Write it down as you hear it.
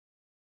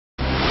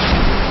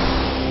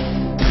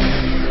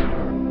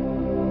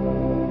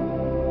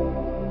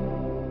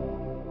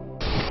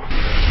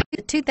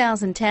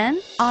2010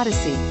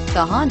 Odyssey.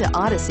 The Honda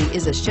Odyssey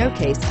is a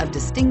showcase of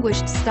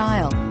distinguished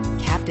style,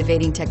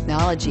 captivating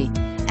technology,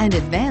 and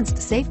advanced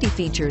safety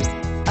features.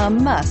 A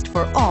must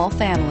for all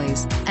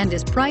families and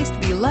is priced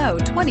below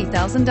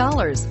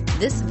 $20,000.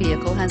 This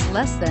vehicle has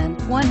less than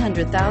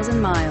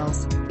 100,000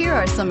 miles. Here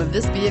are some of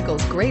this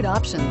vehicle's great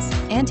options: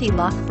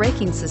 anti-lock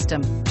braking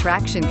system,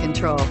 traction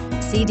control,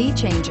 CD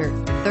changer,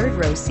 third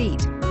row seat,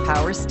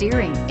 power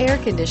steering, air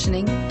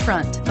conditioning,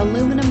 front,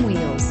 aluminum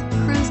wheels,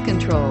 cruise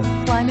control,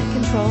 climate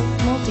control,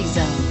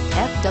 multi-zone,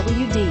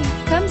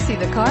 FWD. Come see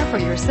the car for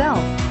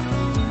yourself.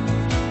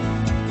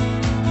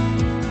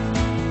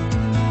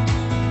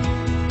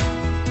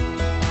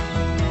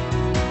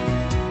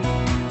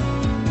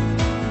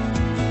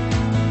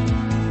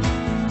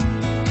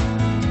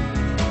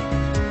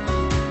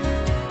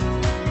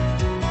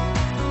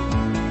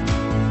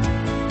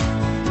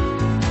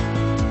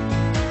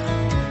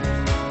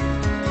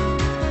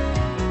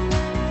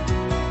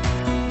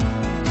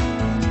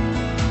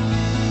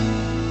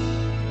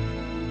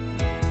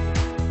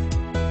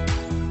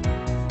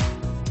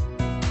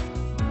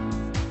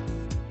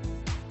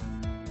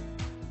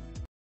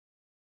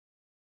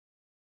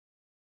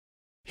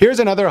 Here's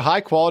another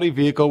high-quality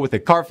vehicle with a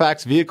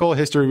Carfax Vehicle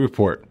History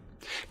Report.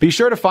 Be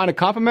sure to find a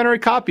complimentary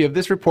copy of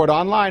this report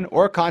online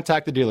or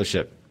contact the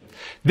dealership.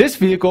 This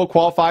vehicle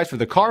qualifies for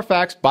the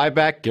Carfax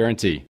Buyback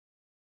Guarantee.